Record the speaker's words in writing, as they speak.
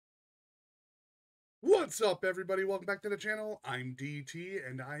What's up, everybody? Welcome back to the channel. I'm DT,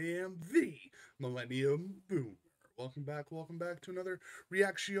 and I am the Millennium Boomer. Welcome back to another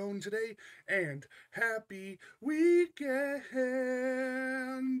reaction today, and happy weekend!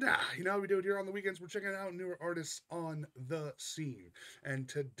 You know how we do it here on the weekends. We're checking out newer artists on the scene. And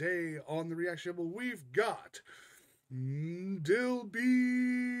today on the reaction, we've got Dilll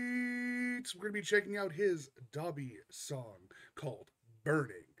BEEEATS. We're going to be checking out his Dabi song called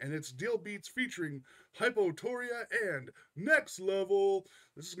Burning, and it's Dilll BEEEATS featuring Hypotoria and NextLevel.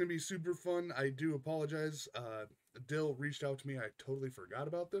 This is going to be super fun. I do apologize. Dill reached out to me. I totally forgot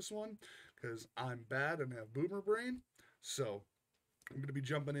about this one because I'm bad and have boomer brain. So I'm going to be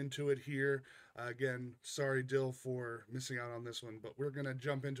jumping into it here. Again, sorry, Dill, for missing out on this one, but we're going to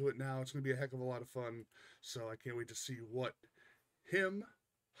jump into it now. It's going to be a heck of a lot of fun. So I can't wait to see what him,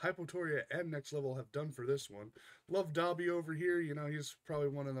 Hypotoria, and NextLevel have done for this one. Love Dabi over here. You know, he's probably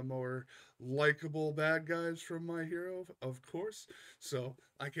one of the more likable bad guys from My Hero, of course. So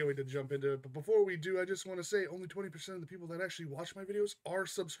I can't wait to jump into it. But before we do, I just want to say only 20% of the people that actually watch my videos are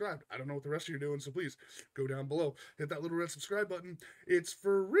subscribed. I don't know what the rest of you are doing, so please go down below. Hit that little red subscribe button. It's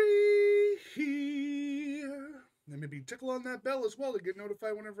free. And maybe tickle on that bell as well to get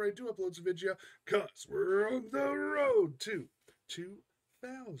notified whenever I do upload a video, because we're on the road to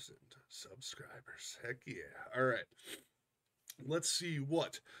 2,000 subscribers. Heck yeah. All right. Let's see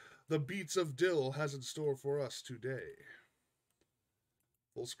what the Beats of Dill has in store for us today.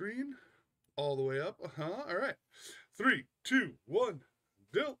 Full screen. All the way up. All right. 3, 2, 1.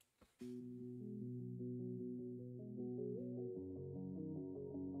 Dill.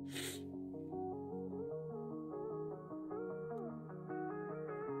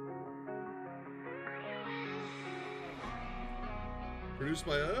 Produced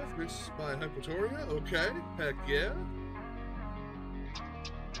by us, mixed by Hypotoria. Okay, heck yeah.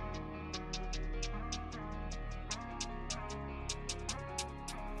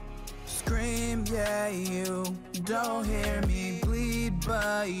 Scream, yeah, you don't hear me bleed,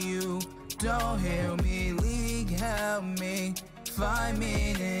 but you don't hear me leak. Help me find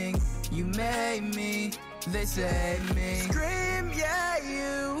meaning. You made me, they saved me. Scream, yeah,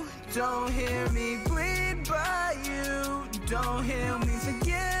 you don't hear me bleed, but you don't heal me.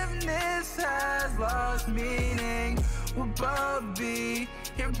 Forgiveness has lost meaning. We'll both be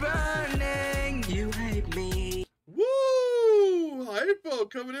here burning. You hate me. Woo! Hypo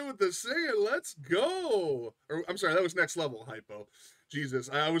coming in with the singer. Let's go. Or I'm sorry, that was NextLevel. Hypo. Jesus,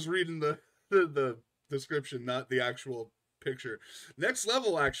 I was reading the description, not the actual picture.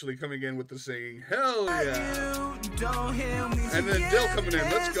 NextLevel actually coming in with the singing. Hell yeah. You don't heal me. And then Dill coming in.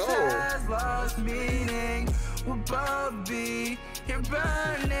 Let's go. Has lost meaning. We'll both be here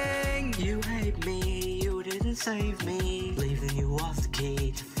burning. You hate me, you didn't save me. Leaving you off the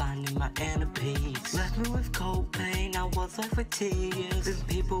key to finding my inner peace. Left me with cold pain, I was left with tears. And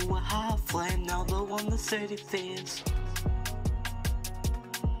people were half flame, now the one that said it fears.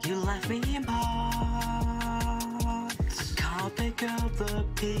 You left me in parts, I can't pick up the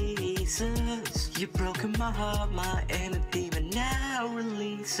pieces. You've broken my heart, my inner demon now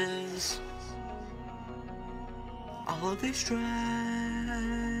releases. All of this stress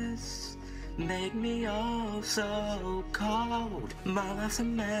made me oh so cold. My life's a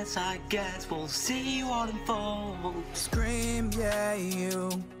mess, I guess we'll see what unfolds. Scream, yeah,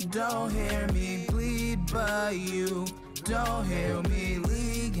 you don't hear me bleed, but you don't hear me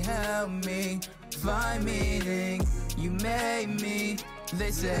leak. Help me find meaning. You made me,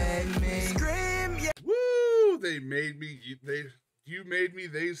 they saved me. Scream, yeah. Woo! They made me. You made me.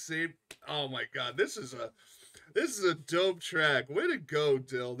 They saved. Oh my God! This is a dope track. Way to go,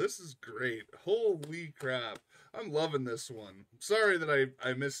 Dill. This is great. Holy crap. I'm loving this one. Sorry that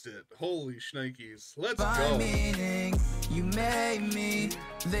I missed it. Holy shnikes. Let's go. Meaning, you made me,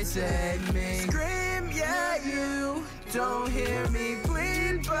 they saved me. Scream, yeah, you don't hear me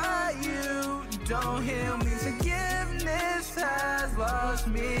bleed, but you don't heal me. Forgiveness has lost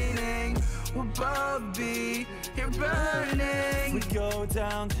meaning. We'll both be here burning. We go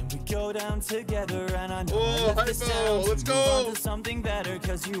down, then we go down together. And I know I left this town let's to go. move on to something better,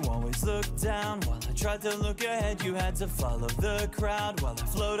 cause you always look down. While I tried to look ahead, you had to follow the crowd. While I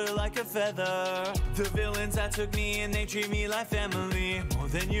floated like a feather. The villains that took me and they treat me like family. More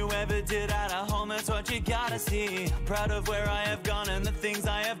than you ever did at a home, that's what you gotta see. I'm proud of where I have gone and the things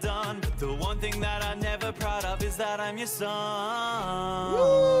I have done. But the one thing that I'm never proud of is that I'm your son.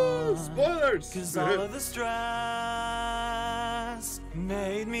 Woo! Spoilers! Cause all of the stress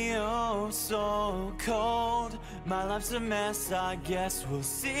made me oh so cold. My life's a mess, I guess we'll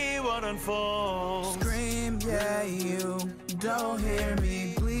see what unfolds. Scream, yeah, you don't hear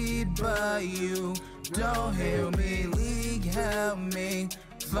me bleed, but you don't heal me. League, help me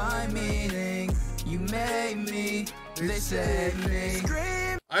find meaning. You made me, they saved me.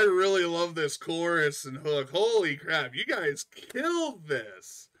 Scream. I really love this chorus and hook. Holy crap, you guys killed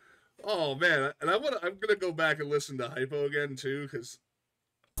this. Oh man, and I'm gonna go back and listen to Hypo again too, because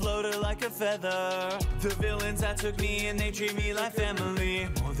floated like a feather. The villains that took me and they treat me like family.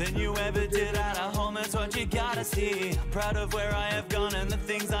 More than you ever did at a home, that's what you gotta see. Proud of where I have gone and the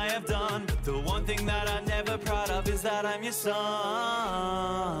things I have done. The one thing that I'm never proud of is that I'm your son.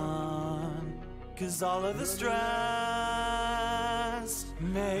 Cause all of the stress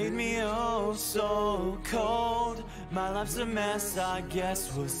made me oh so cold. My life's a mess, I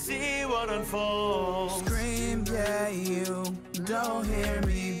guess we'll see what unfolds. Scream, yeah, you don't hear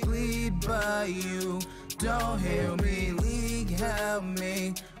me. Bleed, but you don't heal me. League, help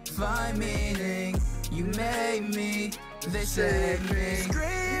me find meaning. You made me, they saved me.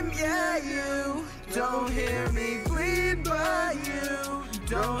 Scream, yeah, you don't hear me. Bleed, but you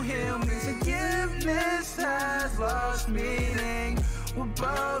don't heal me. Forgiveness has lost meaning. We'll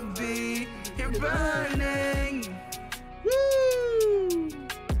both be here burning. woo!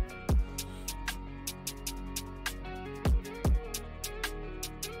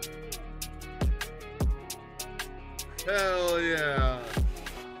 Hell yeah!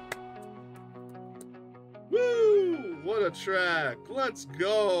 Woo! What a track! Let's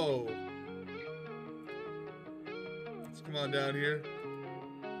go! Let's come on down here.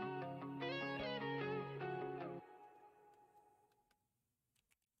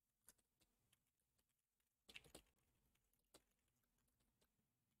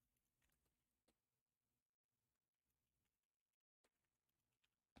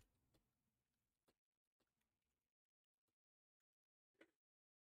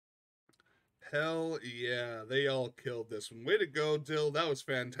 Hell yeah, they all killed this one. Way to go, Dill. That was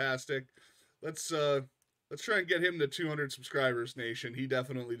fantastic. Let's try and get him to 200 subscribers, Nation. He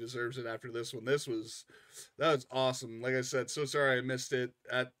definitely deserves it after this one. That was awesome. Like I said, so sorry I missed it.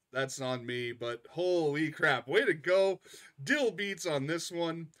 That's on me, but holy crap. Way to go. Dill beats on this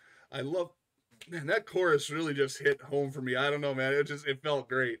one. I love, man, that chorus really just hit home for me. I don't know, man. It felt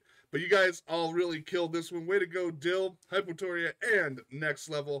great. But you guys all really killed this one. Way to go, Dill, Hypotoria, and Next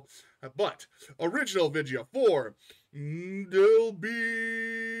Level. But original video for Dilll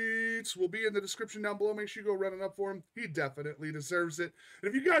BEEEATS will be in the description down below. Make sure you go run it up for him. He definitely deserves it.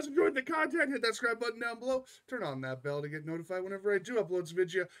 And if you guys enjoyed the content, hit that subscribe button down below. Turn on that bell to get notified whenever I do upload this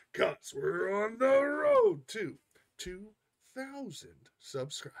video, because we're on the road to 2,000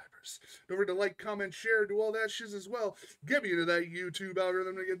 subscribers. Don't forget to like, comment, share, do all that shiz as well. Get me into that YouTube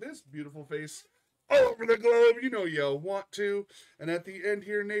algorithm to get this beautiful face all over the globe. You know you want to. And at the end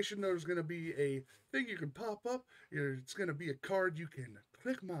here, Nation, there's going to be a thing you can pop up. It's going to be a card you can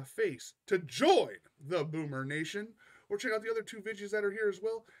click my face to join the Boomer Nation. Or check out the other 2 videos that are here as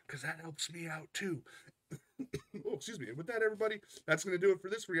well, because that helps me out too. Oh, excuse me. And with that, everybody, that's going to do it for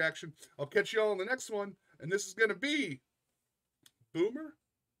this reaction. I'll catch you all in the next one. And this is going to be Boomer